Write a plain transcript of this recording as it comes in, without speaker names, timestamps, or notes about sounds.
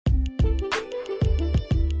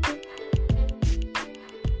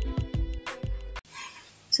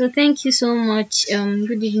So thank you so much.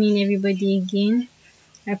 Good evening, everybody. Again,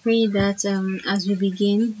 I pray that as we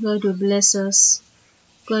begin, God will bless us.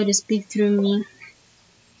 God will speak through me.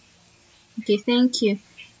 Okay, thank you.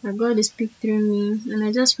 That God will speak through me, and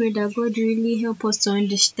I just pray that God really help us to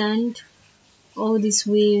understand all these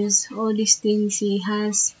ways, all these things He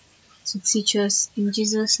has to teach us. In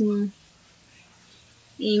Jesus' name,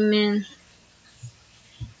 Amen.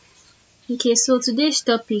 Okay, so today's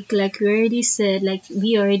topic, like we already said, like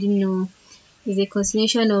we already know, is a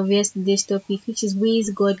continuation of yesterday's topic, which is ways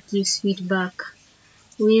God gives feedback.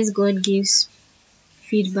 Ways God gives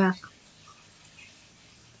feedback.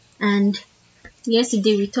 And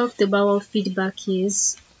yesterday we talked about what feedback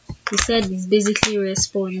is. We said it's basically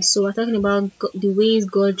response. So we're talking about the ways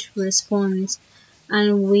God responds.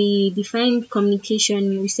 And we defined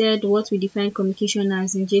communication. We said what we define communication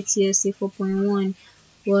as in JTSA 4.1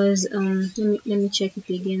 was let me check it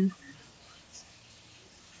again.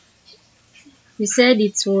 We said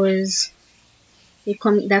it was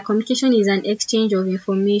that communication is an exchange of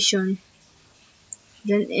information.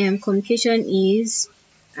 Then communication is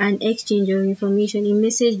an exchange of information, a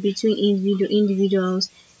message between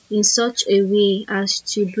individuals in such a way as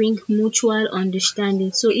to bring mutual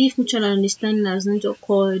understanding. So if mutual understanding has not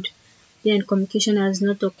occurred, then communication has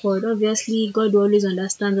not occurred. Obviously, God will always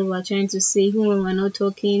understand what we're trying to say, even when we're not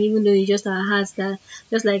talking, even though it's just our hearts that,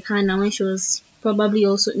 just like Hannah when she was probably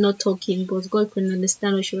also not talking, but God could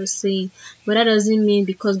understand what she was saying. But that doesn't mean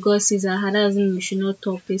because God sees our heart, that doesn't mean we should not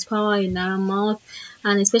talk. There's power in our mouth,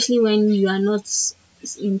 and especially when you are not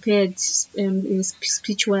impaired in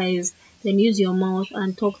speech wise, then use your mouth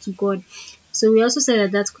and talk to God. So we also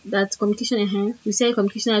said that communication, we said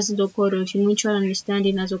communication hasn't occurred until mutual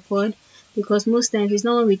understanding has occurred, because most times it's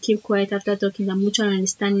not when we keep quiet after talking that mutual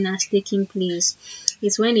understanding has taken place.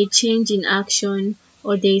 It's when a change in action,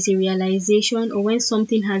 or there is a realization, or when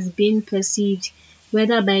something has been perceived,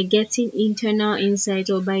 whether by getting internal insight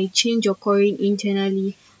or by change occurring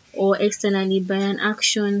internally or externally by an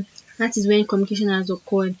action. That is when communication has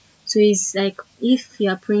occurred. So it's like if you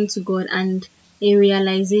are praying to God and a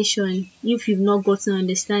realization, if you've not gotten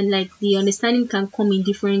understand, like the understanding can come in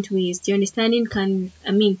different ways. The understanding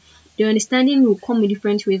will come in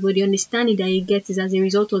different ways, but the understanding that you get is as a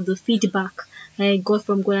result of the feedback that you got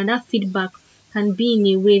from God. And that feedback can be in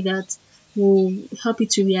a way that will help you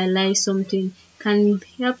to realize something, can be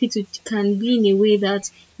in a way that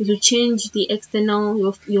it will change the external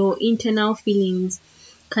of your internal feelings.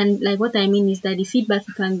 Can, like, what I mean is that the feedback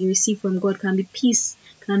you can receive from God can be peace,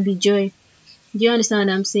 can be joy. Do you understand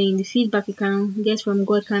what I'm saying? The feedback you can get from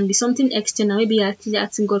God can be something external. Maybe you're actually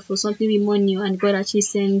asking God for something with money, and God actually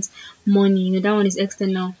sends money. That one is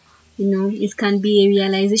external. It can be a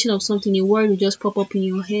realization of something, a word will just pop up in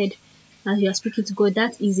your head as you are speaking to God.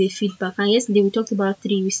 That is a feedback. And yesterday we talked about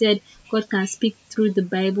 3. We said God can speak through the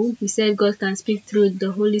Bible. We said God can speak through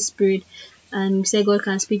the Holy Spirit. And we said God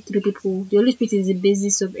can speak through people. The Holy Spirit is the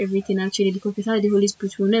basis of everything, actually, because without the Holy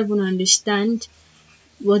Spirit, we'll never understand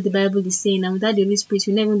what the Bible is saying, and without the Holy Spirit,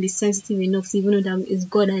 you'll never be sensitive enough to even know that it's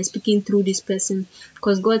God that is speaking through this person,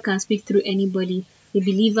 because God can speak through anybody, a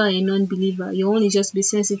believer, a non-believer. Your own is just be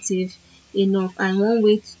sensitive enough. And one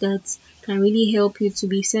way that can really help you to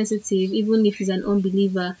be sensitive, even if it's an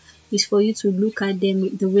unbeliever, is for you to look at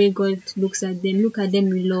them the way God looks at them. Look at them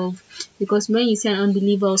with love, because when you see an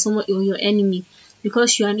unbeliever or someone or your enemy,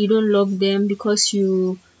 because you don't love them, because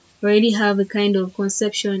you already have a kind of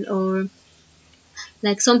conception, or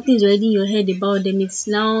like something's already in your head about them, it's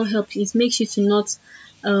now helps, it makes you to not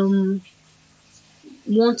um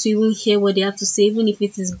want to even hear what they have to say, even if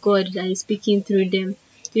it is God that is speaking through them.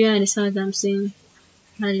 Do you understand what I'm saying?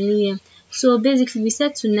 Hallelujah. So basically we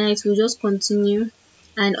said tonight we'll just continue,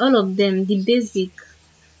 and all of them, the basic,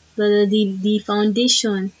 the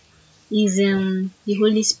foundation is the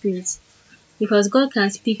Holy Spirit, because God can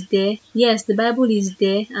speak there. Yes, the Bible is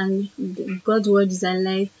there, and God's word is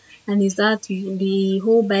alive, and is that the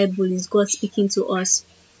whole Bible is God speaking to us.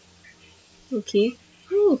 Okay.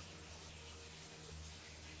 Whew.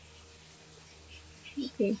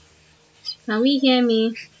 Okay. Can we hear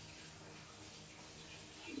me?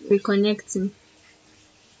 Reconnecting.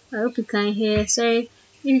 I hope you can hear. Sorry,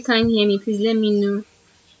 if you can't hear me, please let me know.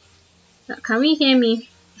 Can we hear me?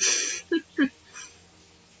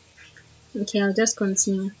 Okay, I'll just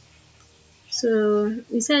continue. So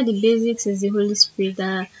we said the basics is the Holy Spirit.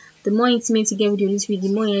 That the more intimate you get with the Holy Spirit,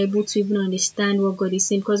 the more you're able to even understand what God is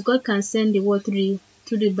saying. Because God can send the word through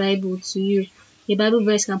the Bible to you. A Bible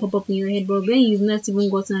verse can pop up in your head, but when you've not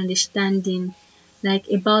even gotten understanding, like,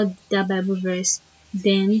 about that Bible verse,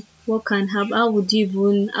 then what can happen? How would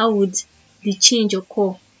the change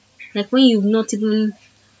occur? Like when you've not even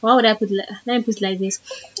Why would I put let me put it like this.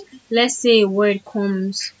 Let's say a word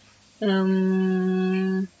comes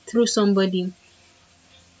through somebody,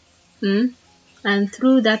 mm? And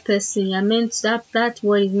through that person, you're meant that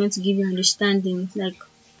word is meant to give you understanding, like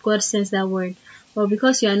God sends that word. But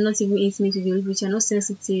because you are not even intimate with the Holy Spirit, you're not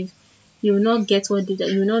sensitive, you will not get you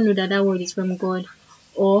will not know that that word is from God.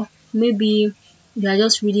 Or maybe you are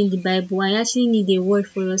just reading the Bible and you actually need a word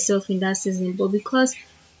for yourself in that season, but because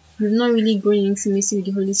you've not really grown in intimacy with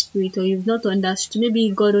the Holy Spirit, or you've not understood, maybe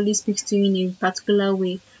God only speaks to you in a particular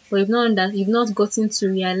way, but you've not gotten to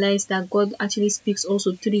realize that God actually speaks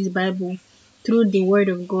also through His Bible, through the Word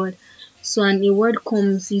of God. So, and a word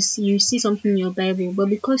comes, you see something in your Bible, but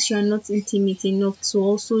because you are not intimate enough to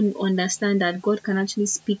also understand that God can actually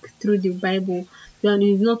speak through the Bible,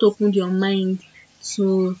 you've not opened your mind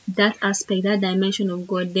to that aspect, that dimension of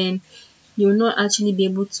God, then you will not actually be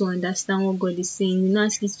able to understand what God is saying. You will not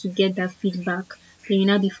actually to get that feedback. Then you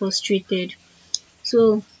will not be frustrated.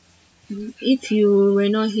 So if you were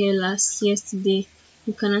not here yesterday,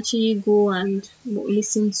 you can actually go and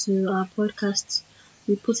listen to our podcast.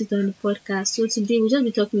 We put it on the podcast. So today we'll just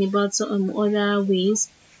be talking about some other ways,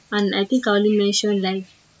 and I think I only mentioned like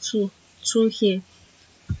two here,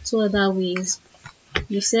 two other ways.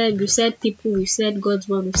 We said people, we said God's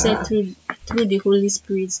word, we said through the Holy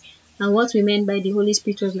Spirit. And what we meant by the Holy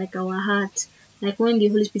Spirit was like our heart. Like when the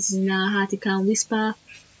Holy Spirit is in our heart, it can whisper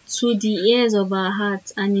to the ears of our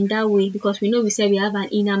heart, and in that way, because we know we said we have an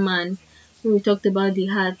inner man. When we talked about the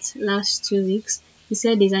heart last 2 weeks, we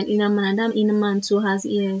said there's an inner man, and that inner man too has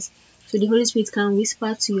ears. So the Holy Spirit can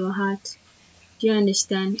whisper to your heart. Do you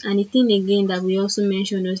understand? And the thing again that we also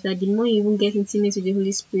mentioned was that the more you even get intimate with the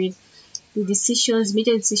Holy Spirit, the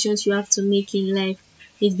major decisions you have to make in life,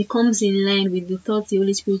 it becomes in line with the thoughts the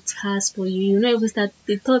Holy Spirit has for you. You will not even start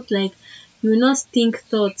the thought, like you will not think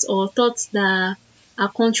thoughts or thoughts that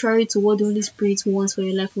are contrary to what the Holy Spirit wants for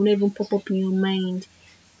your life will not even pop up in your mind,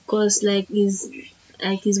 because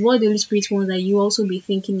is what the Holy Spirit wants that you also be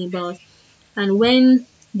thinking about. And when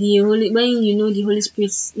you know the Holy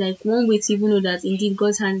Spirit, like one way to even know that indeed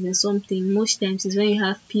God's hand is in something most times is when you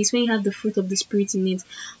have peace, when you have the fruit of the Spirit in it.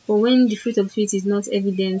 But when the fruit of the Spirit is not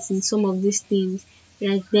evident in some of these things,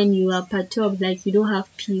 like then you are perturbed, like you don't have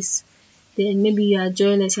peace. Then maybe you are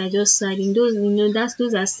joyless, you are just sad. In those,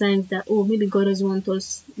 those are signs that, oh, maybe God doesn't want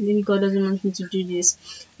us, maybe God doesn't want me to do this.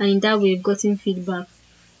 And in that way, you've gotten feedback.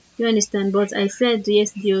 You understand? But I said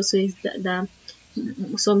yesterday also is that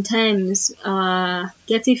sometimes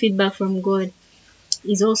getting feedback from God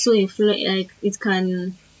is also like it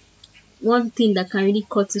can, one thing that can really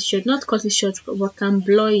cut it short, not cut it short, but can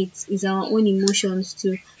blur it, is our own emotions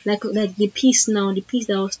too. Like the peace now, the peace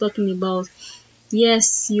that I was talking about.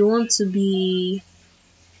 Yes, you want to be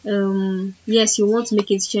yes, you want to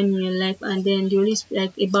make a decision in your life, and then the only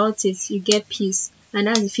like about it you get peace, and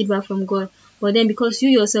that's the feedback from God. But then because you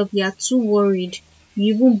yourself, you are too worried,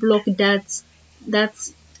 you even block that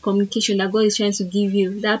communication that God is trying to give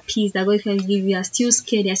you, that peace that God is trying to give you. You are still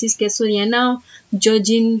scared, you are still scared, so you are now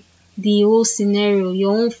judging the whole scenario,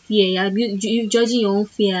 your own fear. You are judging your own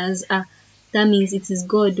fear as, that means it is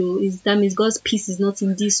God, or is that means God's peace is not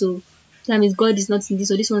in this, so that means God is not in this,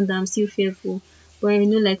 so this one that I'm still fearful. But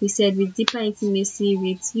like we said, with deeper intimacy,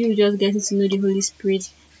 with you just getting to know the Holy Spirit,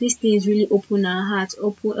 these things really open our hearts,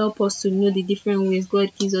 help us to know the different ways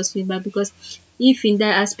God gives us feedback. Because if in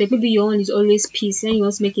that aspect, maybe your own is always peace, and you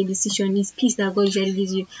want to make a decision, it's peace that God usually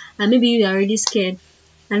gives you, and maybe you are already scared,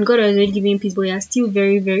 and God has already given you peace, but you are still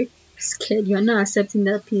very, very scared. You are not accepting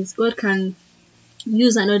that peace. God can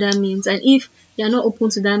use another means, and if you are not open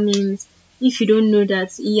to that means, if you don't know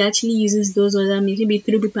that he actually uses those other means, maybe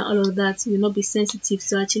through people and all of that, you will not be sensitive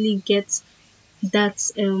to actually get that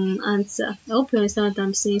answer. I hope you understand what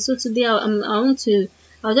I'm saying. So today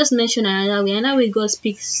I'll just mention another way God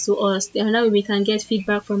speaks to us, another way we can get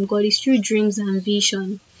feedback from God is through dreams and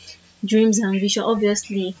vision. Dreams and vision,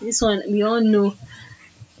 obviously this one we all know.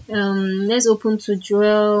 Let's open to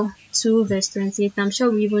Joel 2 verse 28. I'm sure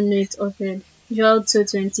we even know it often. Joel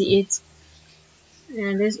 2:28.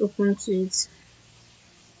 And let's open to it.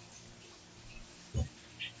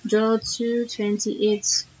 Joel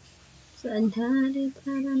 2:28.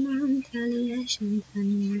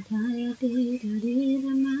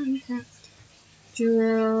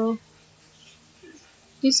 Joel,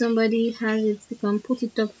 if somebody has it, you can put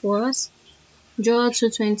it up for us. Joel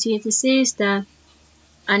 2:28. It says that,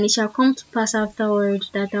 and it shall come to pass afterward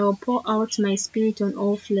that I will pour out my spirit on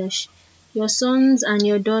all flesh. Your sons and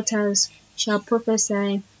your daughters shall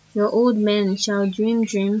prophesy, your old men shall dream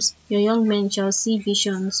dreams, your young men shall see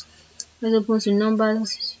visions. Let's open to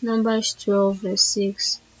Numbers 12 verse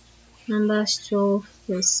 6. Numbers 12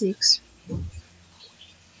 verse 6.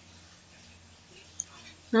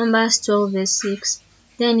 Numbers 12 verse 6.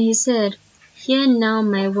 Then he said, Hear now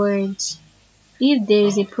my words. If there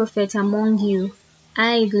is a prophet among you,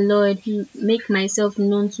 I, the Lord, make myself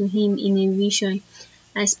known to him in a vision.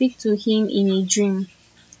 I speak to him in a dream.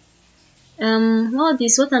 All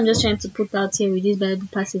this, what I'm just trying to put out here with this Bible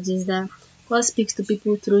passage is that God speaks to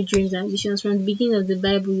people through dreams and visions. From the beginning of the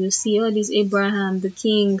Bible, you see all this Abraham, the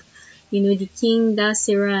king, the king, that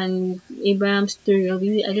Sarah and Abraham story of,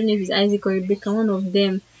 I don't know if it's Isaac or Rebecca, one of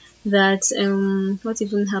them, that what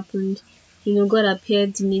even happened? God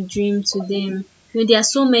appeared in a dream to them. There are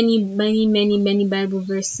so many Bible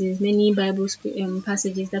verses, many Bible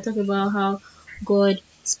passages that talk about how God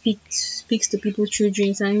speaks to people through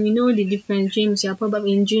dreams, and we know the difference. Dreams, you're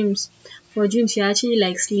probably in dreams. For dreams, you're actually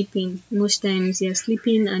like sleeping. Most times, you're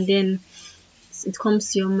sleeping, and then it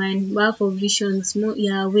comes to your mind. While for visions,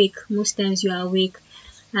 you're awake. Most times, you are awake,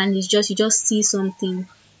 and you just see something.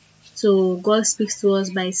 So God speaks to us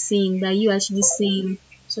by seeing, by you actually seeing.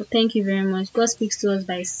 So thank you very much. God speaks to us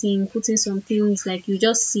by seeing, putting some things like you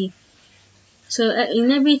just see. So in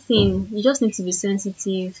everything, you just need to be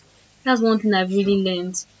sensitive. That's one thing I've really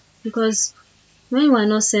learned, because when we are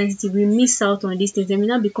not sensitive, we miss out on these things. Then we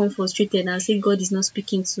now become frustrated and say God is not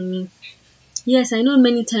speaking to me. Yes, I know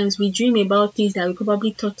many times we dream about things that we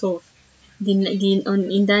probably thought of in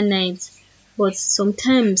that night, but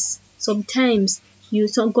sometimes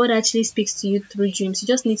God actually speaks to you through dreams. You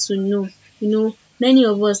just need to know. Many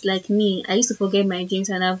of us, like me, I used to forget my dreams,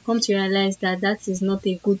 and I've come to realize that that is not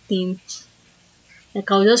a good thing.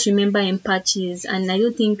 Like, I'll just remember in patches, and I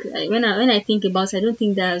don't think when I think about it, I don't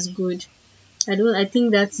think that's good. I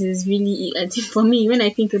think that is really, I think for me, when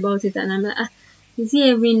I think about it, and I'm like, you see,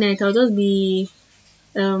 every night I'll just be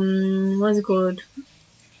what's it called,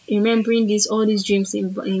 remembering all these dreams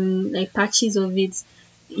in like patches of it,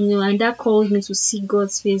 and that calls me to see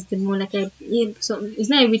God's face the more. Like, so it's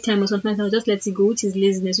not every time, or sometimes I'll just let it go, which is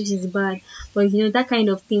laziness, which is bad. But that kind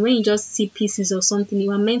of thing, when you just see pieces of something, you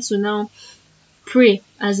are meant to now pray,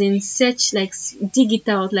 as in search, like dig it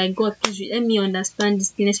out, like, God, please let me understand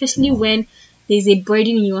this thing, especially when there's a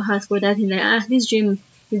burden in your heart for that thing, like, this dream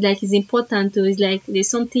is like, it's important, or it's like there's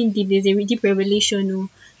something deep, there's a deep revelation, or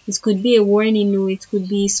it could be a warning, or it could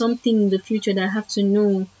be something in the future that I have to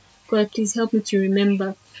know. God, please help me to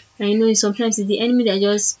remember. I know sometimes it's the enemy that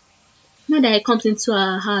just, not that it comes into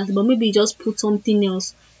our heart, but maybe you just put something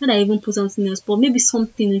else. Not that I even put something else, but maybe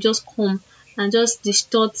something will just come and just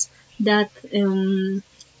distort that that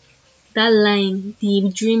line, the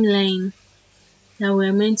dream line that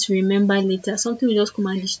we're meant to remember later. Something will just come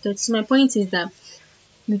and distort. So my point is that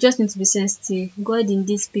you just need to be sensitive. God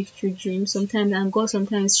indeed speaks through dreams sometimes, and God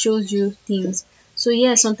sometimes shows you things. So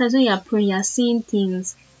yeah, sometimes when you're praying, you're seeing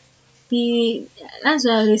things. That's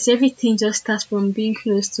why I say everything just starts from being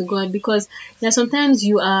close to God, because sometimes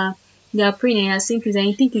you are praying and you're seeing things and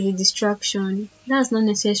you think it's a distraction. That's not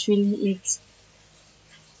necessarily it.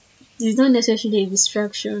 It's not necessarily a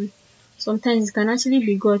distraction. Sometimes it can actually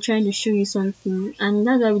be God trying to show you something, and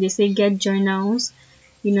that's why they say get journals.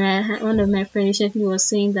 One of my friends recently was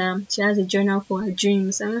saying that she has a journal for her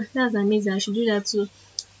dreams, and that's amazing. I should do that too.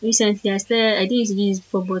 Recently, I didn't used to do this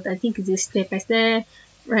before, but I think it's a step. I started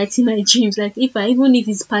writing my dreams. Like, even if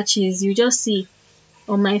it's patches, you just see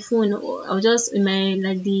on my phone, or I'll just in my,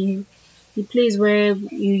 like, the place where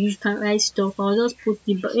you can write stuff. I'll just put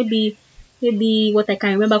maybe what I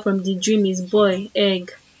can remember from the dream is boy,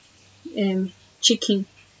 egg, chicken,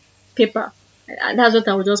 paper. That's what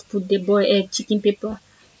I will just put, the boy, egg, chicken, paper.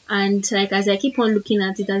 And like, as I keep on looking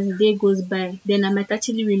at it as the day goes by, then I might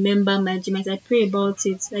actually remember my dream as I pray about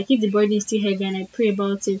it. Like, if the body is still heavy and I pray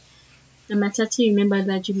about it, I might actually remember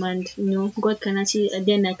that dream, and God can actually,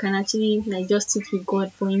 then I can actually, like, just sit with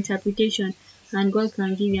God for interpretation, and God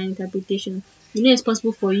can give you an interpretation. It's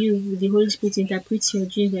possible for you with the Holy Spirit to interpret your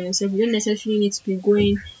dreams by yourself. You don't necessarily need to be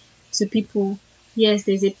going to people. Yes,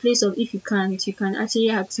 there's a place of, if you can't, you can actually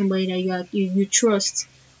ask somebody that you trust,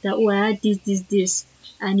 that, oh, I had this,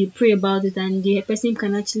 and you pray about it, and the person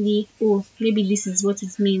can actually, oh, maybe this is what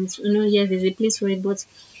it means. Yes, there's a place for it, but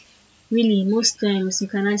really, most times you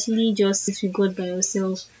can actually just sit with God by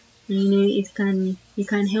yourself, and it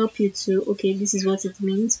can help you to, okay, this is what it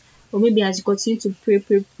means. Or maybe as you continue to pray,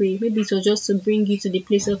 maybe it was just to bring you to the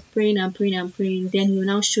place of praying and praying and praying, then he will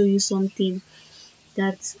now show you something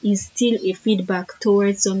that is still a feedback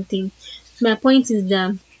towards something. So my point is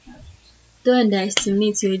that don't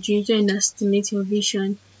underestimate your dreams, don't underestimate your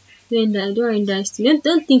vision, don't underestimate,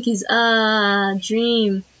 don't think it's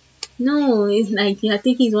dream. No, it's like you're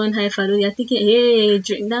thinking it's one high father, you're thinking, hey,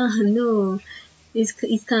 dream. No.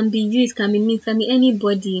 it can be you, it can be me, it can be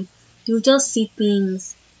anybody. You just see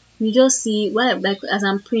things. You just see why, like as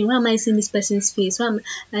I'm praying, why am I seeing this person's face? Why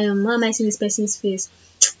am I seeing this person's face?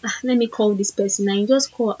 Let me call this person, and you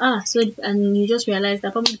just call, and you just realize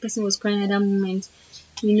that probably the person was crying at that moment.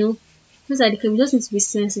 You know, those are the we just need to be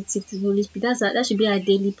sensitive to the Holy Spirit. That should be our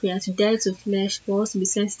daily prayer, to die to flesh, for us to be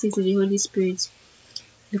sensitive to the Holy Spirit,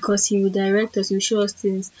 because He will direct us, He will show us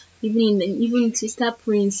things. Even to start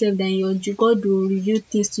praying, self, that your God will reveal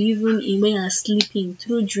things to you even when you are sleeping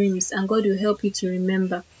through dreams, and God will help you to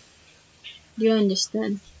remember. Do you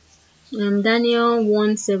understand? Daniel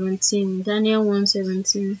 1:17. Daniel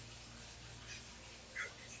 1:17.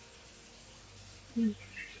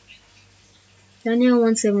 Daniel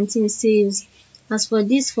 1:17 says, "As for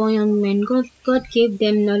these four young men, God gave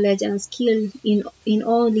them knowledge and skill in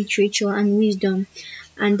all literature and wisdom,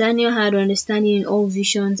 and Daniel had understanding in all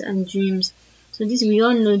visions and dreams." So this, we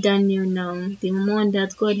all know Daniel now, the one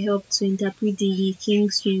that God helped to interpret the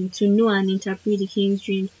king's dream, to know and interpret the king's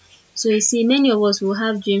dream. So you see, many of us will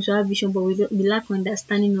have dreams, will have vision, but we lack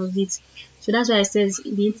understanding of it. So that's why it says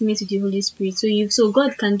be intimate with the Holy Spirit. So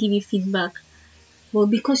God can give you feedback, but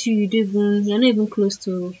because you're not even close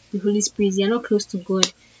to the Holy Spirit, you're not close to God.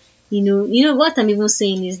 You know what I'm even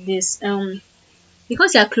saying is this.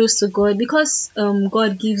 Because you're close to God, because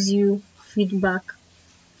God gives you feedback,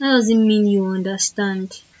 that doesn't mean you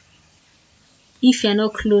understand if you're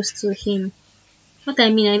not close to Him. What I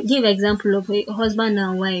mean, I give example of a husband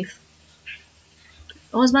and wife.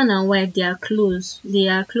 Husband and wife, they are close. They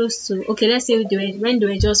are close to, okay, let's say when they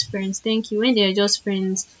were just friends. Thank you. When they were just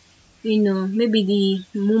friends, maybe the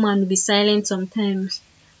woman will be silent sometimes,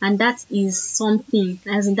 and that is something,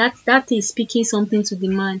 as in that is speaking something to the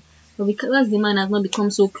man. But because the man has not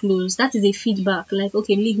become so close, that is a feedback, like,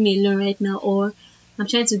 okay, leave me alone right now, or I'm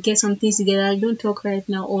trying to get some things together, don't talk right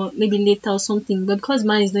now, or maybe later or something. But because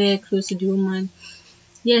man is not yet close to the woman,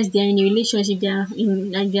 yes, they're in a relationship,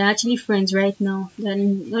 they're actually friends right now.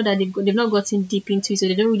 Then not that they've not gotten deep into it, so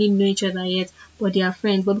they don't really know each other yet, but they are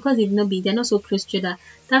friends. But because they're not so close to each other,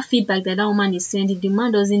 that feedback that woman is sending, the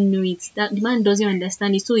man doesn't know it, that the man doesn't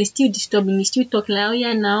understand it, so he's still disturbing, he's still talking like, oh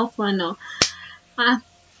yeah, now for now. ah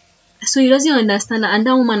so he doesn't understand that, and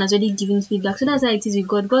that woman has already given feedback. So that's how it is with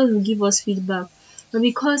God. God will give us feedback, but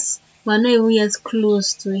because we're not even yet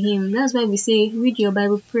close to Him, that's why we say read your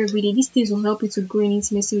Bible, pray every day. These things will help you to grow in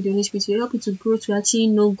intimacy with the Holy Spirit. It will help you to grow to actually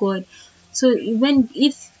know God. So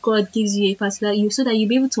if God gives you a particular, so that you'll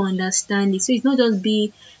be able to understand it. So it's not just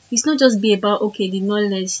be about, okay, the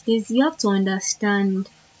knowledge. You have to understand.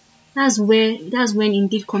 That's when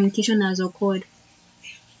indeed communication has occurred.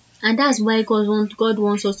 And that's why God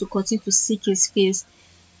wants us to continue to seek His face.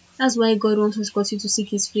 That's why God wants us to continue to seek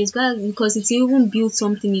His face. Because it even builds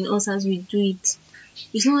something in us as we do it.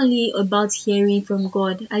 It's not only about hearing from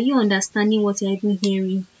God. Are you understanding what you're even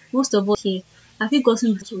hearing? Most of us here, have you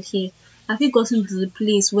gotten to hear? Have you gotten to the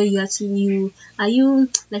place where are you,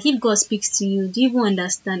 like, if God speaks to you, do you even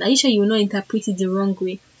understand? Are you sure you will not interpret it the wrong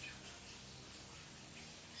way?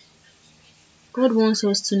 God wants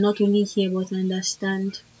us to not only hear but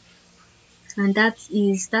understand. And that's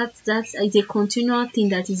a continual thing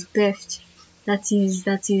that is birthed, that is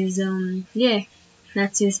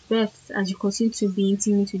birthed as you continue to be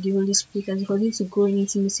intimate with the Holy Spirit, as you continue to grow in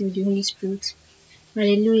intimacy with the Holy Spirit.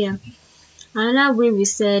 Hallelujah. Another way we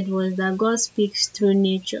said was that God speaks through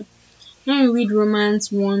nature. When we read Romans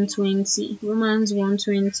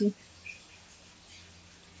 1:20,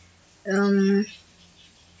 um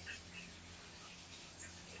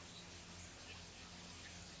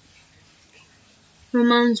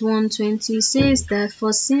Romans 1:20 says that,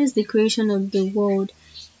 for since the creation of the world,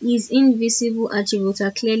 His invisible attributes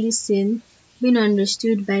are clearly seen, being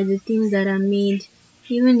understood by the things that are made,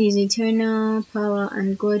 even His eternal power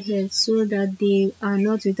and Godhead, so that they are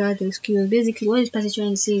not without excuse. Basically, what this passage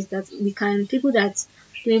trying to say is that people that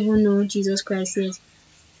don't even know Jesus Christ yet,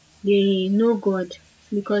 they know God,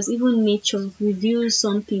 because even nature reveals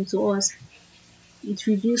something to us. It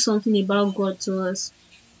reveals something about God to us.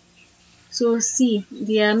 So see,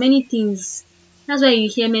 there are many things. That's why you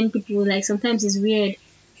hear many people, like, sometimes it's weird.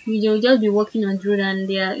 They'll just be walking on the road and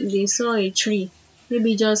they saw a tree.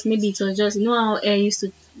 Maybe it was just, how air used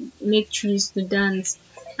to make trees to dance,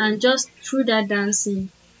 and just through that dancing,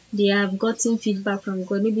 they have gotten feedback from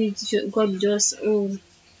God. Maybe God will just help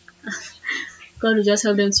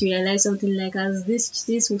them to realize something, like, as this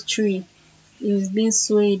tree is being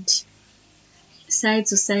swayed side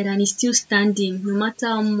to side and is still standing, no matter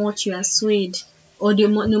how much you are swayed, or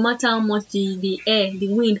no matter how much the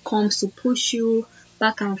wind comes to push you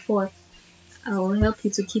back and forth, I will help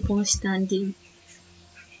you to keep on standing.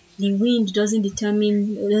 The wind doesn't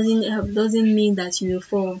mean that you will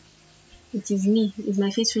fall. It is me, it's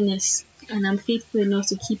my faithfulness, and I'm faithful enough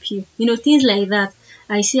to keep you. Things like that.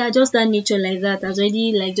 I see just that nature like that has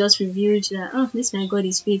already like just revealed that, oh, this my God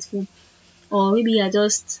is faithful. Or maybe you're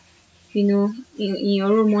just, in your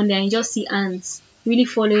room one day and you just see ants really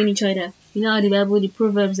following each other. You know how the Bible, the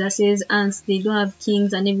Proverbs that says ants, they don't have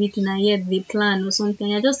kings and everything, and yet they plan or something.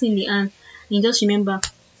 You're just seeing the ants, and you just remember.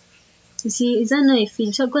 You see, is that not a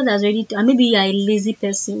feeling? So God has already, and maybe you're a lazy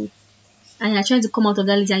person and you're trying to come out of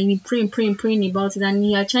that lazy and you've been praying about it, and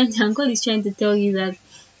you're trying to, and God is trying to tell you that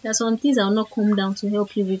there are some things that will not come down to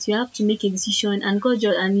help you with. You have to make a decision, and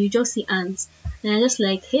and you just see ants, and you're just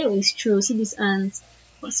like, hey, it's true. See these ants.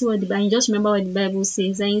 See what and you just remember what the Bible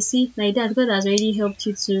says, and you see like that. God has already helped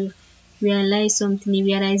you to realize something. A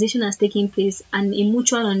realization has taken place, and a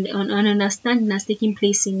mutual an understanding has taken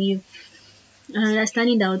place in you. An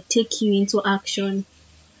understanding that will take you into action.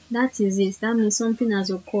 That is it. That means something has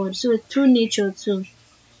occurred. So through nature too,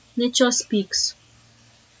 nature speaks.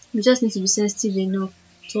 We just need to be sensitive enough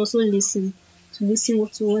to also listen, to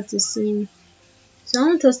what is saying. So I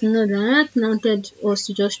want us to know that another thing I wanted us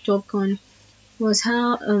to just talk on was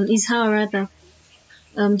how rather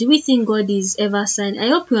do we think God is ever silent? I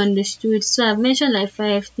hope you understood. So I've mentioned like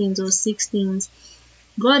 5 things or 6 things.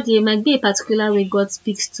 God, there might be a particular way God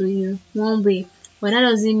speaks to you, one way, but that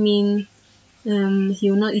doesn't mean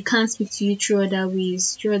he can't speak to you through other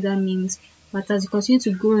ways, through other means. But as you continue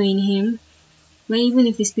to grow in him, when even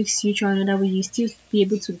if he speaks to you through another way, you still be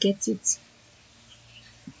able to get it.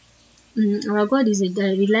 Our God is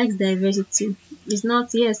he likes diversity. It's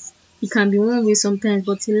not, yes, he can be one way sometimes,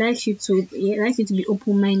 but he likes you to be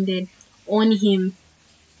open minded on him,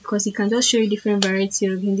 because he can just show you different variety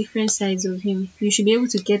of him, different sides of him. You should be able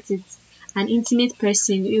to get it. An intimate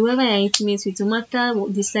person, whoever you're intimate with, no matter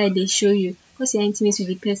what the side they show you, because you're intimate with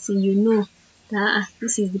the person, you know that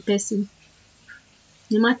this is the person.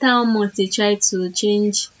 No matter how much they try to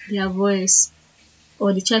change their voice,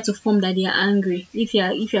 or they try to form that they are angry, if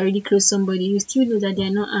you're really close to somebody, you still know that they are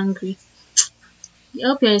not angry. I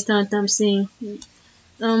hope you understand what I'm saying.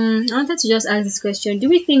 I wanted to just ask this question: do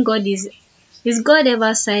we think is God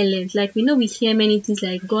ever silent? Like, we know we hear many things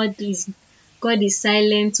like God is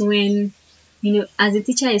silent when, as a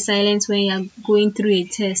teacher is silent when you're going through a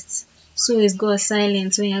test. So is God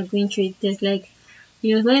silent when you're going through a test? Like,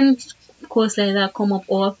 when quotes like that come up,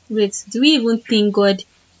 or wait, do we even think God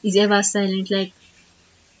is ever silent? Like,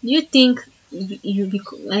 do you think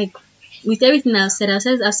like, with everything I've said there's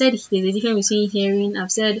a difference between hearing,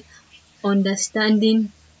 I've said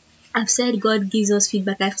understanding, I've said God gives us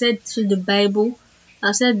feedback, I've said through the Bible,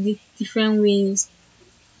 I've said the different ways,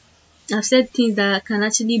 I've said things that can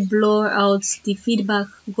actually blur out the feedback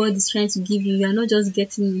God is trying to give you. You're not just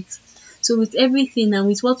getting it. So with everything and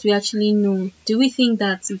with what we actually know, do we think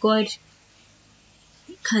that God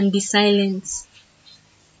can be silent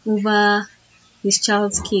over his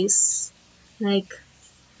child's case? Like,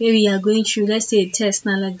 maybe you are going through, let's say, a test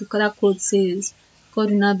now, like the color code says,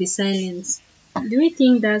 God will not be silent. Do we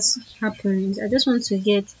think that's happened? I just want to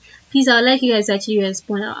get. Please, I would like you guys to actually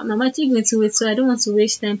respond. I'm actually going to wait, so I don't want to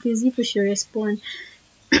waste time. Please, you should respond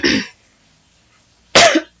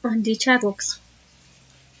on the chat box.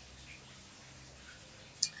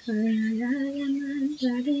 I'm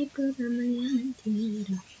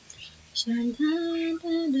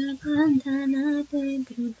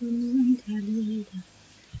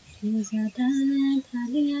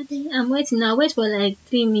waiting. I'll wait for like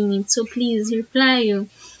 3 minutes, so please reply you.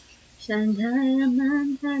 Shandaya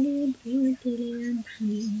Mandali Brutilian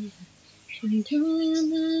Shantuya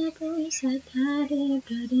Napo Satari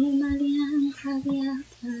Pradimalian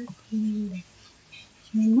Kaviata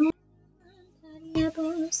Shimantariabo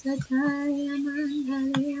Sataya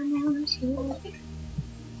Mandali Amonsu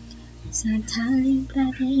Satari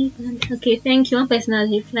Pradipan. Okay, thank you. One person has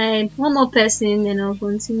replied. One more person, then I'll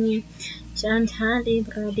continue. Shantali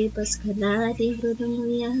Pradipaskadadi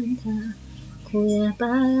Brudamuyanta. Kuya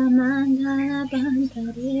para mandala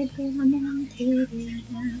bantare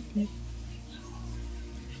pramantiriyadati.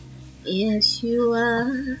 Yes, you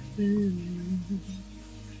are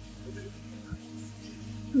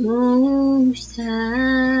most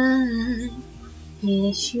high.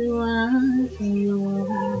 Yes, you are the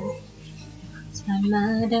Lord.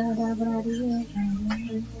 Samada Bradiya.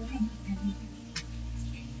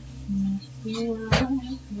 Yes, you are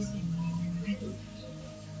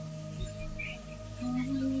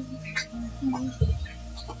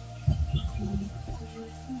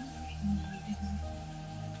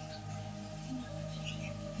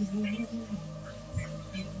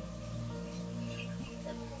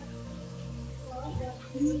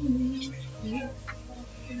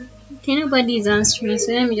Okay, nobody is answering,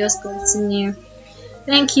 so let me just continue.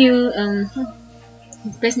 Thank you,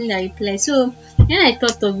 the person that replied. So when I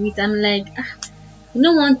thought of it, I'm like,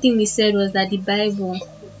 one thing we said was that the Bible.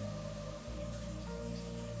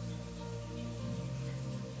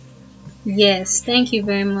 Yes, thank you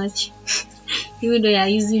very much. Even though you are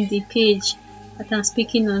using the page that I'm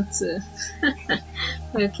speaking on to.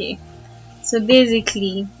 Okay. So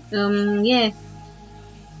basically, yeah,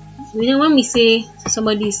 when we say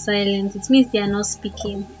somebody is silent, it means they are not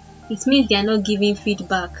speaking. It means they are not giving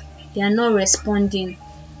feedback. They are not responding.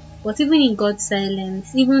 But even in God's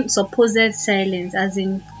silence, even supposed silence, as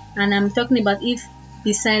in, and I'm talking about if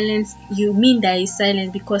the silence, you mean that he's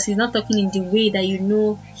silent because he's not talking in the way that you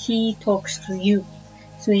know he talks to you.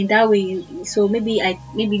 So in that way, so maybe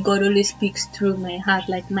God always speaks through my heart,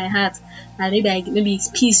 like my heart, and maybe it's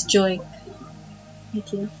peace, joy.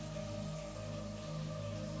 Okay.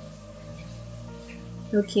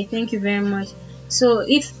 Okay, thank you very much. So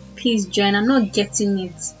if peace, joy, and I'm not getting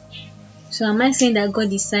it, so am I saying that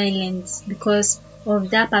God is silent because of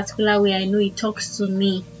that particular way I know he talks to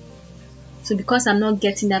me? So because I'm not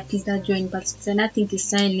getting that peace, that joy in particular, I think is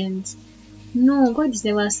silent. No, God is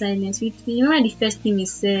never silent. We remember the first thing he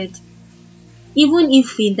said. Even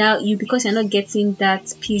if without you, because you're not getting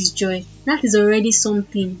that peace, joy, that is already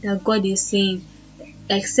something that God is saying.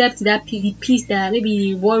 Except that the peace that maybe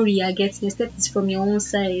the worry you're getting, except it's from your own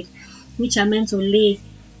side, which are meant to lay.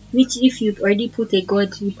 Which if you've already put a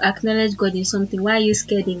God, you acknowledge God in something, why are you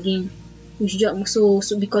scared again? You should so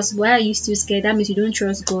because why are you still scared? That means you don't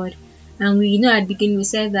trust God. And we know at the beginning we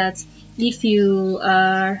said that if you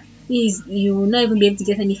are is you will not even be able to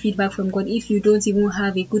get any feedback from God if you don't even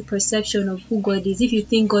have a good perception of who God is. If you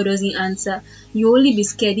think God doesn't answer, you only be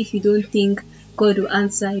scared if you don't think God will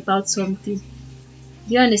answer about something.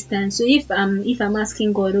 Do you understand? So if I'm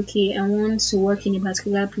asking God, okay, I want to work in a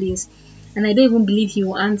particular place, and I don't even believe He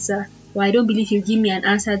will answer, or I don't believe He'll give me an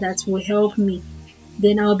answer that will help me,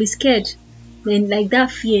 then I'll be scared. Then like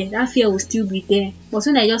that fear will still be there. But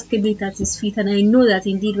when I just table it at His feet and I know that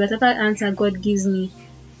indeed whatever answer God gives me,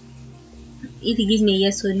 if He gives me a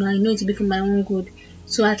yes or no, I know it will be for my own good.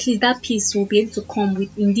 So at least that peace will be able to come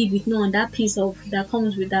with no one. That peace of that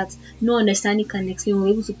comes with that no understanding can explain will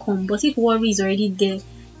be able to come. But if worry is already there,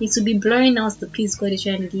 it will be blurring out the peace God is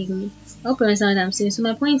trying to give me. I hope you understand what I'm saying. So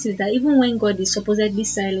my point is that even when God is supposedly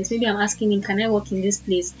silent, maybe I'm asking Him, can I work in this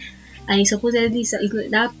place? And He supposedly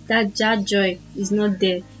that joy is not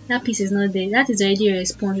there, that peace is not there. That is already a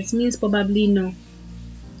response. It means probably no.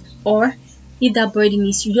 Or if that burden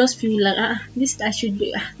is you just feel like this I should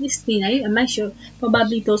be this thing am I sure,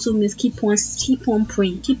 probably it also means keep on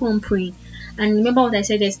praying. And remember what I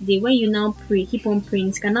said yesterday, when you now pray, keep on praying,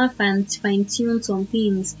 you can now fine tune some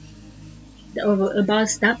things about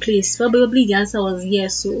that place. Probably the answer was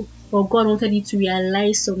yes, so but God wanted you to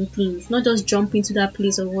realize some things, not just jump into that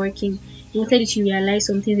place of working. He wanted you to realize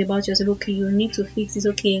some things about yourself. Okay, you need to fix this.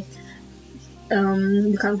 Okay,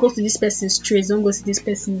 you can go to this person straight, don't go to this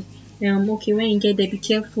person. Okay, when you get there, be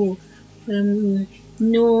careful.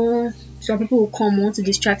 No, some people will come want to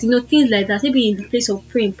distract, things like that. Maybe in the place of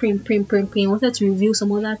praying, wanted to reveal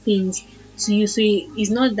some other things to you. So it's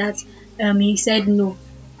not that he said no.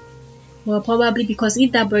 Well, probably because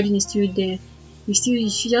if that burden is still there, you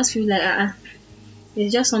should just feel like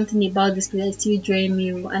there's just something about this place that still drawing me,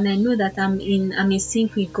 and I know that I'm in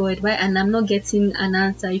sync with God, right? And I'm not getting an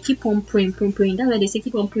answer. You keep on praying. That's why they say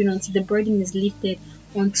keep on praying until the burden is lifted,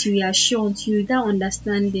 until you are sure, until that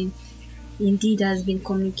understanding indeed has been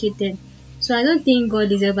communicated. So I don't think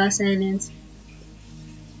God is ever silent.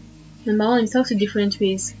 Number one, He talks in different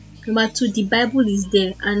ways. Number two, the Bible is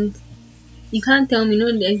there, and you can't tell me,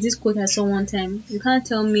 there's this quote I saw one time. You can't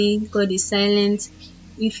tell me God is silent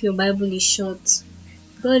if your Bible is short.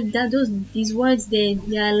 God, these words there,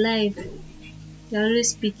 they are alive. They are always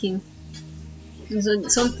speaking. So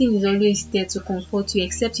something is always there to comfort you,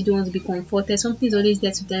 except you don't want to be comforted. Something is always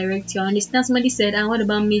there to direct you. I understand somebody said, and what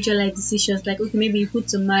about major life decisions? Like, okay, maybe you put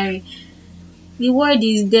to marry. The word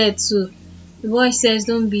is there too. The word says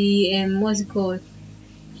don't be what's it called?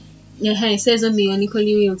 Yeah, it says don't be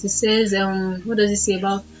unequally yoked. It says what does it say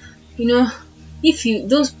about you know if you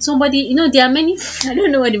those somebody there are many I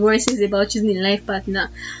don't know what the word says about choosing a life partner,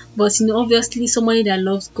 but obviously somebody that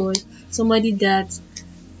loves God, somebody that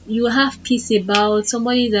you have peace about,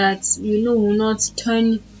 somebody that will not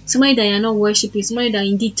turn, somebody that you're not worshiping, somebody that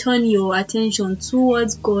indeed turn your attention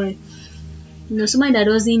towards God, somebody that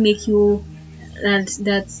doesn't make you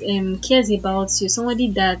that cares about you, somebody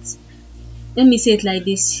that, let me say it like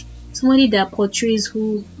this, somebody that portrays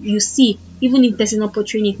who you see, even if person not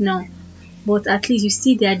portraying it now, but at least you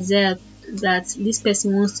see their desire that this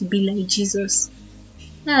person wants to be like Jesus.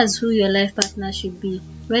 That's who your life partner should be,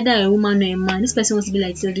 whether a woman or a man. This person wants to be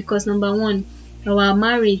like Jesus because number one, our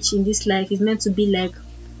marriage in this life is meant to be like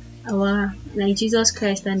Jesus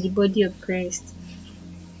Christ and the body of Christ.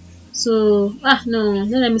 So no,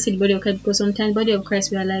 don't let me say the body of Christ because sometimes body of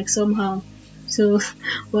Christ we are like somehow. So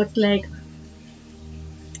but like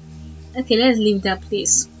okay, let's leave that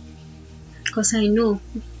place because I know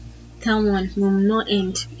that one will not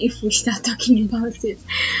end if we start talking about it.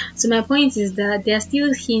 So my point is that there are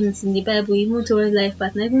still hints in the Bible, even towards life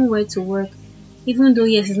partner, even where to work. Even though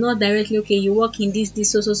yes, it's not directly okay, you work in this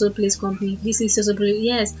so place company, this is so place,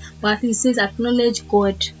 yes, but at least it says acknowledge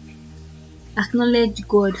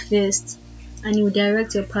God first, and He will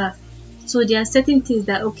direct your path. So there are certain things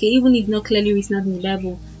that okay, even if not clearly written out in the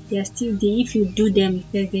Bible, they are still there. If you do them,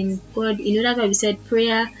 then God, that's why we said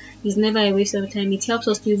prayer is never a waste of time. It helps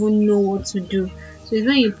us to even know what to do. So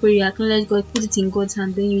when you pray, you acknowledge God, put it in God's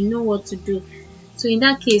hand, then you know what to do. So in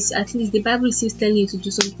that case, at least the Bible is still telling you to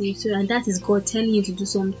do something. So and that is God telling you to do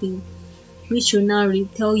something, which will now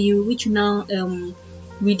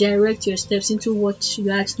redirect your steps into what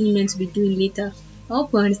you are actually meant to be doing later. I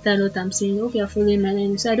hope you understand what I'm saying. I hope you are following my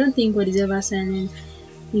line. So I don't think God is ever silent.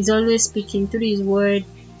 He's always speaking through His word,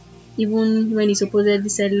 even when He's supposedly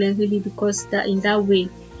silent. Maybe because that in that way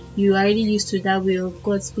you are already used to that way of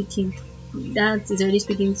God speaking. That is already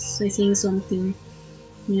speaking, saying something.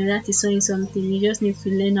 That is saying something. You just need to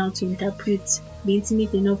learn how to interpret. Be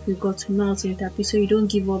intimate enough with God to know how to interpret, so you don't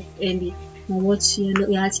give up early on what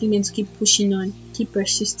you're actually meant to keep pushing on, keep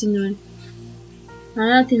persisting on.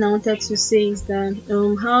 Another thing I wanted to say is that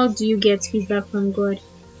how do you get feedback from God?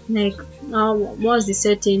 Like what's the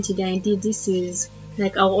certainty that indeed this is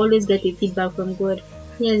like I'll always get a feedback from God?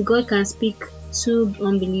 Yes, God can speak to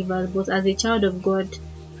unbelievers, but as a child of God,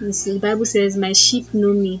 the Bible says, "My sheep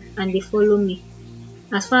know me and they follow me."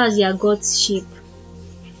 As far as you are God's sheep,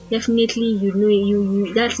 definitely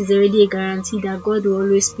you that is already a guarantee that God will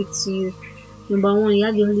always speak to you. Number one, you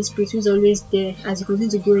have the Holy Spirit who is always there as you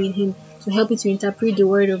continue to grow in Him to help you to interpret the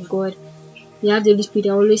Word of God. You have the Holy Spirit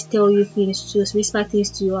that always tell you things, to whisper things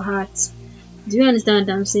to your heart. Do you understand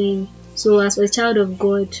what I'm saying? So as a child of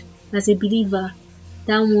God, as a believer,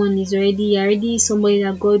 that one is already somebody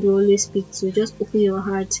that God will always speak to. Just open your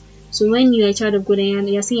heart. So when you're a child of God and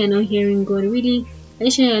you're saying you're not hearing God, really, are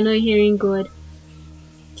you sure you're not hearing God?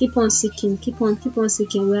 Keep on seeking, keep on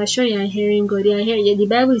seeking. We are sure you are hearing God. You are hearing, the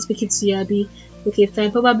Bible is speaking to you, Abby. Okay,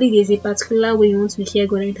 fine. Probably there's a particular way you want to hear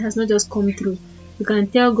God and it has not just come through. You can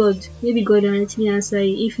tell God, maybe God will actually answer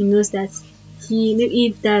you if He knows that maybe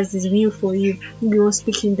if that's His will for you, maybe He won't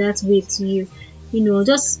speak in that way to you.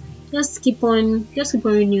 Just keep on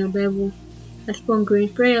reading your Bible. And keep on growing.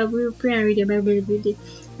 Pray and read your Bible every day.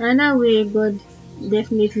 Another way God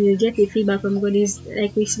definitely will get a feedback from God is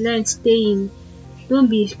like we learn staying. Don't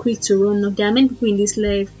be quick to run up. There are many people in this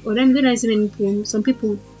life, or don't I say many people, some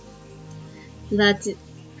people that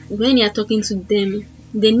when you are talking to them,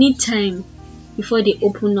 they need time before they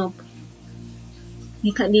open up.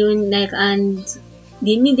 They just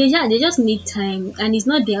need time, and it's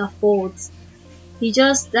not their fault. It's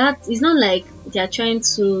not like they are trying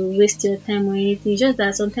to waste your time or anything. It's just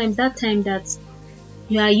that sometimes that time that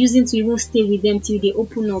you are using to even stay with them till they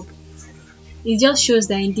open up, it just shows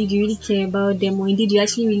that indeed you really care about them, or indeed you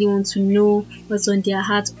actually really want to know what's on their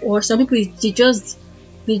heart. Or some people they're just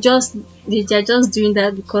doing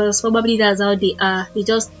that because probably that's how they are.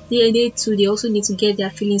 They also need to get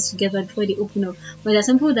their feelings together before they open up. But there are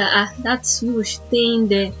some people that that's you staying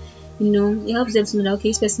there, it helps them to know that okay,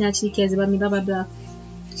 this person actually cares about me, blah blah blah.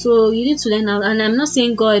 So you need to learn out, and I'm not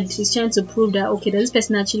saying God is trying to prove that okay, does this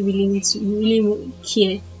person actually really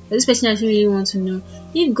care? Does this person actually really want to know?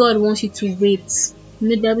 If God wants you to wait,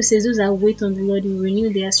 the Bible says those that wait on the Lord will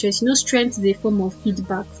renew their strength. Strength is a form of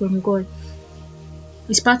feedback from God.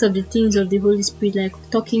 It's part of the things of the Holy Spirit, like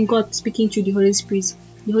God speaking through the Holy Spirit.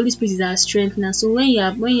 The Holy Spirit is our strength now. So when you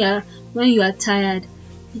are tired,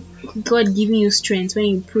 God giving you strength when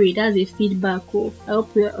you pray, that's a feedback. I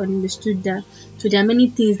hope you understood that. So there are many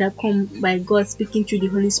things that come by God speaking through the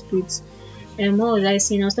Holy Spirit. And what was I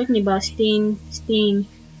saying? I was talking about staying.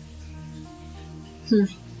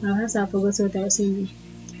 I forgot what I was saying.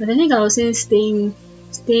 But I think I was saying staying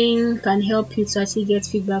can help you to actually get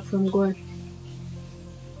feedback from God.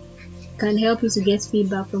 Can help you to get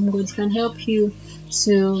feedback from God. It can help you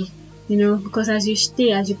to, because as you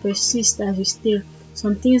stay, as you persist, as you stay,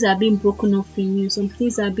 some things are being broken off in you. Some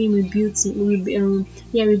things are being rebuilt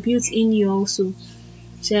in you also.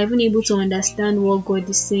 So you're even able to understand what God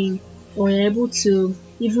is saying, or you're able to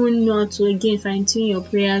even know how to again fine tune your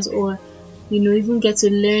prayers, or even get to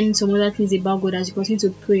learn some other things about God as you continue to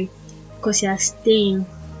pray, because you are staying.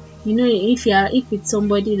 If it's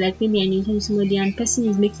somebody like maybe an intention somebody and person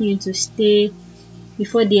is making you to stay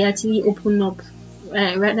before they actually open up,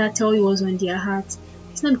 rather tell you what's on their heart.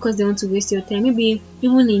 It's not because they want to waste your time. Maybe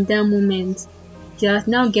even in that moment, you are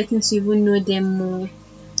now getting to even know them more.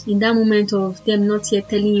 In that moment of them not yet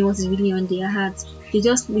telling you what is really on their heart,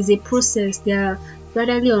 it's a process. They are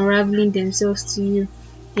gradually unraveling themselves to you.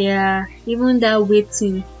 They are even that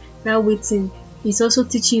waiting is also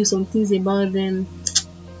teaching you some things about them.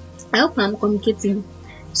 I hope I'm communicating.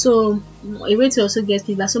 So a way to also get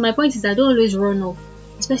feedback. So my point is that don't always run off,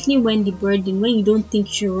 especially when the burden, when you don't think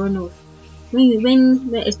you should run off. When you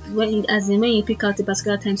pick out a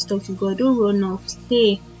particular time to talk to God, don't run off.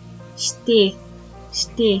 Stay, stay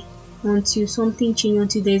until something changes,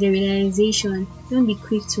 until there's a realization. Don't be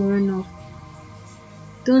quick to run off.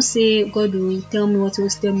 Don't say God will tell me what he will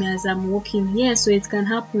tell me as I'm walking. Yes, so it can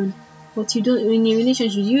happen. But you don't, in a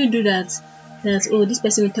relationship, you do that oh, this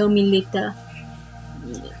person will tell me later.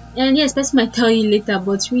 And yes, person might tell you later,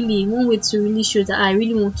 but really one way to really show that I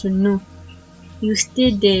really want to know, you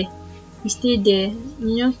stay there.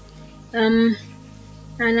 And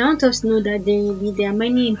I want us to know that there are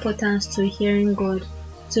many importance to hearing God.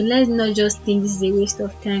 So let's not just think this is a waste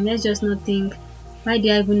of time. Let's just not think, why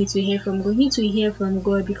do I even need to hear from God? You need to hear from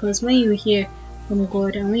God, because when you hear from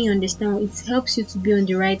God and when you understand, it helps you to be on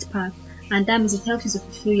the right path, and that means it helps you to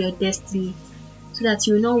fulfill your destiny, so that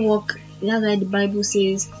you will not walk. That's why the Bible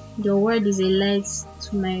says, your word is a lamp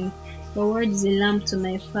to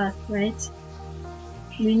my path, right?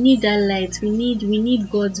 We need that light. We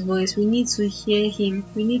need God's voice. We need to hear him.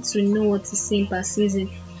 We need to know what he's saying per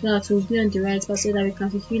season, so that we'll be on the right path, so that we can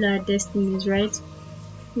fulfill our destinies, right?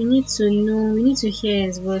 We need to hear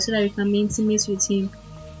his voice, so that we can be intimate with him.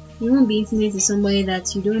 You won't be intimate with somebody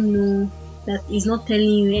that you don't know, that is not telling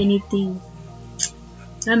you anything.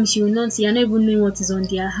 That means you're not even knowing what is on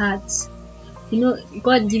their hearts.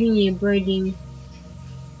 God giving you a burden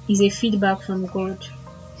is a feedback from God.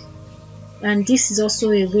 And this is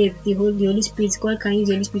also a way the Holy Spirit, God can use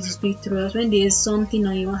the Holy Spirit to speak through us. When there is something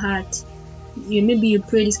on your heart, maybe you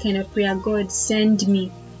pray this kind of prayer, God send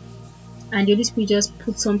me, and the Holy Spirit just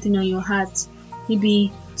put something on your heart,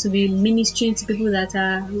 maybe to be ministering to people that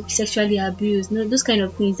are sexually abused, those kind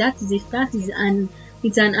of things.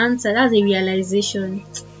 It's an answer. That's a realization.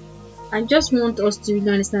 I just want us to really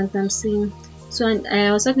understand what I'm saying. So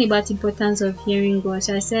I was talking about the importance of hearing God.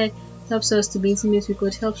 So I said it helps us to be intimate with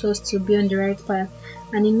God, helps us to be on the right path,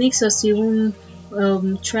 and it makes us even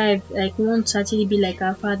thrive. Like, we want to actually be like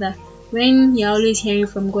our Father. When you're always hearing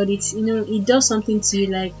from God, it does something to you.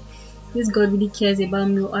 Like, this God really cares about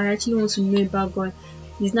me, or I actually want to know about God.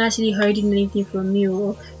 He's not actually hiding anything from me,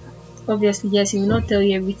 or obviously, yes, he will not tell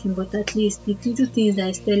you everything, but at least the little things that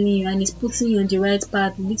he's telling you, and he's putting you on the right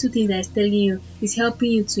path, the little things that he's telling you is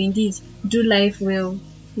helping you to indeed do life well.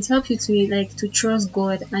 It helps you to trust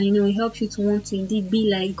God, and it helps you to want to indeed be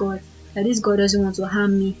like God. That this God doesn't want to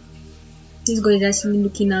harm me. This God is actually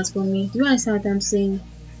looking out for me. Do you understand what I'm saying?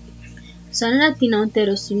 So another thing I wanted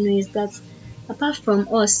us to know is that apart from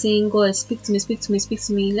us saying, God, speak to me, speak to me, speak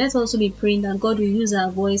to me, let's also be praying that God will use our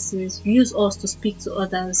voices, use us to speak to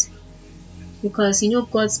others. Because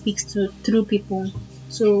God speaks through people.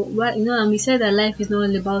 So and we said that life is not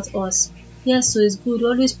all about us. Yes, so it's good.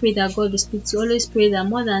 Always pray that God will speak to you. Always pray that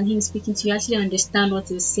more than him speaking to you, actually understand what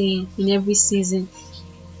he's saying in every season.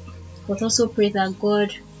 But also pray that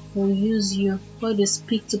God will use you. God will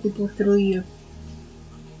speak to people through you.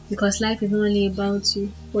 Because life is not only about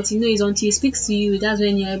you. But it's until he speaks to you, that's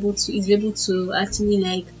when he's able to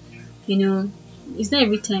actually it's not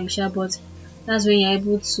every time, but that's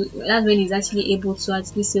when he's actually able to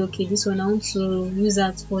actually say, okay, this one I want to use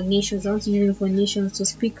that for nations. I want to use it for nations to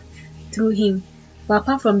speak through him. But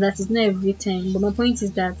apart from that, it's not every time. But my point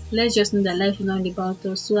is that let's just know that life is not about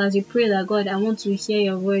us. So as you pray that, God, I want to hear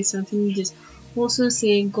your voice, and you just also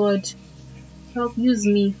say, God, help use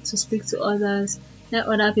me to speak to others. Let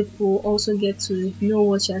other people also get to know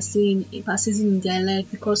what you're saying, passing in their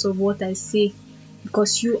life because of what I say,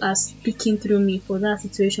 because you are speaking through me for that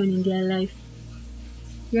situation in their life.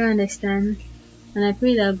 You understand? And I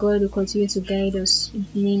pray that God will continue to guide us in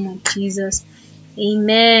the name of Jesus.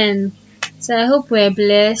 Amen. So I hope we're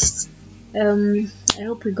blessed. I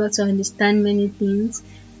hope we got to understand many things.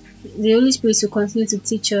 The Holy Spirit will continue to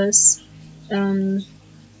teach us. There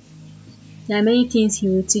are many things He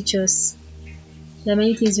will teach us. There are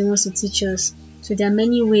many things He wants to teach us. So there are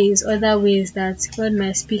many other ways that God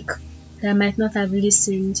might speak that I might not have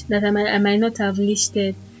listened, that I might not have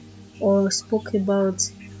listed or spoke about.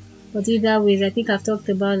 But either ways, I think I've talked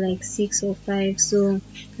about like 6 or 5. So,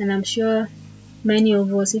 and I'm sure many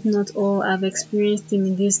of us, if not all, have experienced him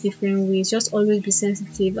in these different ways. Just always be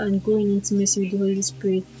sensitive and go in intimacy with the Holy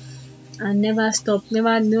Spirit, and never stop.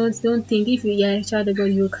 Never don't think if you are a child of God,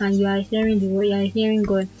 you are hearing the word, you are hearing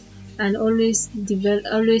God, and always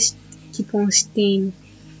keep on staying,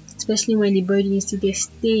 especially when the burden is still there.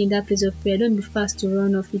 Stay in that place of prayer. Don't be fast to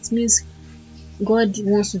run off. It means God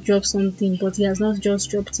wants to drop something, but He has not just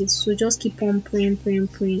dropped it. So just keep on praying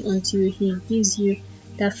until He gives you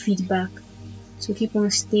that feedback. So keep on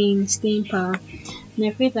staying power. And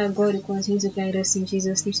I pray that God will continue to guide us in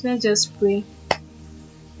Jesus' name. So let's just pray.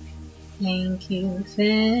 Thank you, Lord.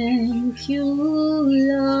 Thank you,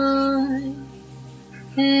 Lord.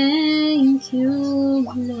 Thank you,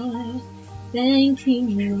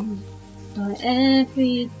 Lord, for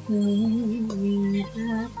everything we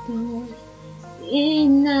have done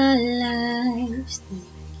in our lives.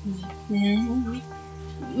 Thank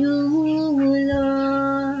you,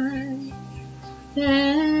 Lord.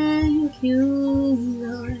 Thank you,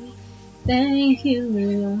 Lord. Thank you,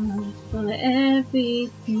 Lord, for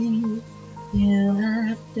everything you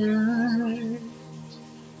have done.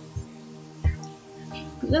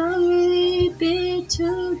 Glory be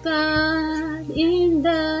to God in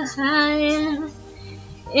the highest.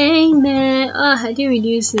 Amen. Oh, I didn't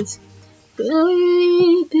reduce it.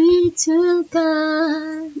 Glory be to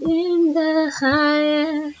God in the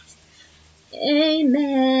highest.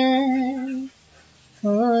 Amen.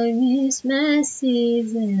 For His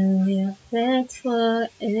mercies endureth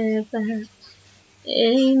forever.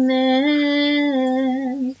 Amen.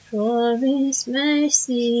 For His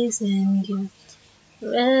mercies endureth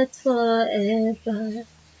forever.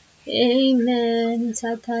 Amen.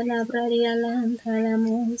 Satana bradialan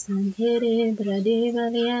talamos antere brade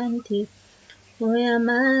varianti. Oya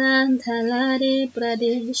malan talare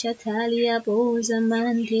brade shatalia boza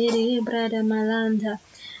mantere brada malanta.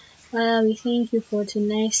 Father, we thank you for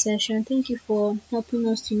tonight's session. Thank you for helping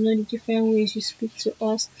us to know the different ways you speak to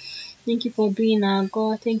us. Thank you for being our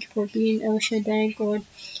God. Thank you for being El Shaddai God.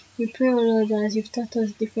 We pray, O Lord, that as you've taught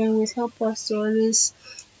us different ways, help us to always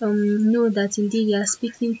know that indeed you are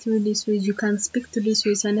speaking through these ways. You can speak through these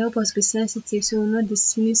ways, and help us be sensitive so we will not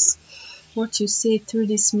dismiss what you say through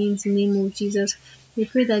this means in the name of Jesus. We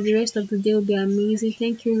pray that the rest of the day will be amazing.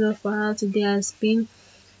 Thank you, Lord, for how today has been.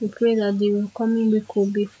 We pray that the coming week will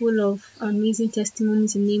be full of amazing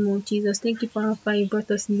testimonies in the name of Jesus. Thank you for how far you brought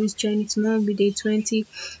us in this journey. Tomorrow will be day 20.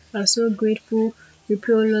 We are so grateful. We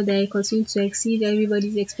pray, O Lord, that you continue to exceed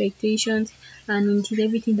everybody's expectations, and indeed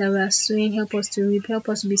everything that we are sowing, help us to reap, help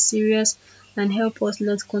us to be serious, and help us,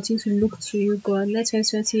 Lord, to continue to look to you, God. Let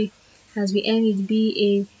 2020, as we end it, be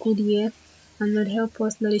a good year, and Lord, help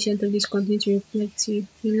us, Lord, the of this continue to reflect you.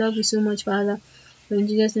 We love you so much, Father. In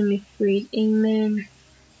Jesus' name we pray. Amen.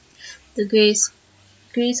 The grace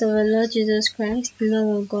of our Lord Jesus Christ, the love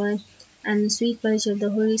of God, and the sweet fellowship of the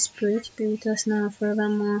Holy Spirit be with us now and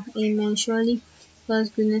forevermore. Amen. Surely God's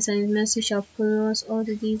goodness and His mercy shall follow us all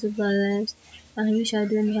the days of our lives, and we shall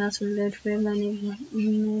dwell in the house of the Lord forever and ever.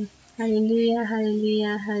 Amen. Hallelujah,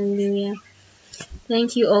 hallelujah, hallelujah.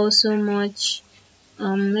 Thank you all so much.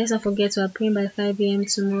 Let's not forget to pray by 5 a.m.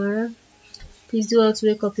 tomorrow. Please do also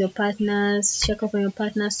wake up your partners, check up on your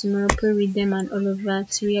partners tomorrow, pray with them and all of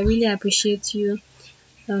that. We really appreciate you.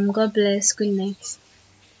 God bless. Good night.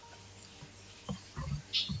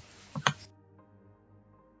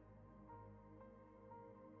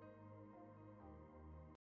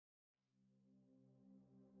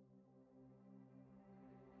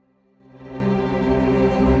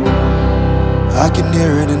 I can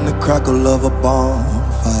hear it in the crackle of a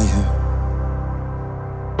bonfire,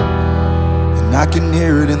 and I can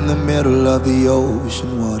hear it in the middle of the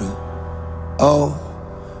ocean water. Oh,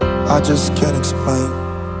 I just can't explain,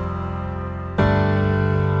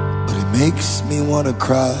 but it makes me wanna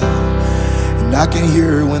cry. And I can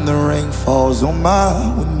hear it when the rain falls on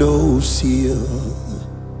my windowsill,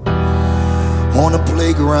 on a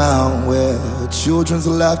playground where children's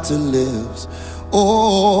laughter lives.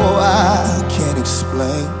 Oh, I can't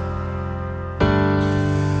explain,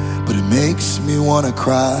 but it makes me wanna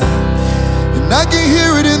cry. And I can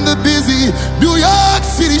hear it in the busy New York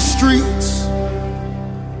City streets,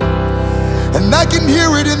 and I can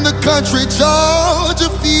hear it in the country Georgia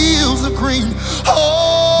fields of green.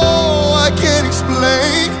 Oh, I can't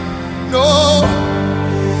explain, no,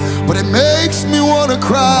 but it makes me wanna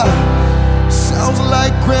cry. Sounds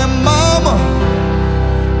like grandmama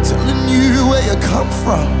telling you where you come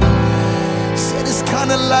from. Said it's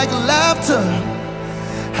kinda like laughter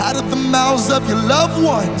out of the mouths of your loved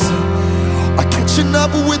ones, or catching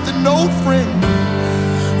up with an old friend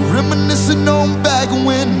reminiscing on back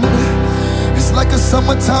when. It's like a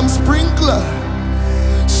summertime sprinkler,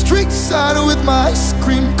 street side with my ice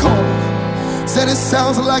cream cone. Said it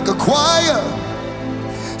sounds like a choir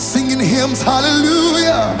singing hymns,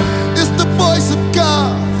 hallelujah. It's the voice of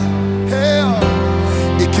God. Hell,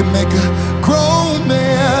 it can make a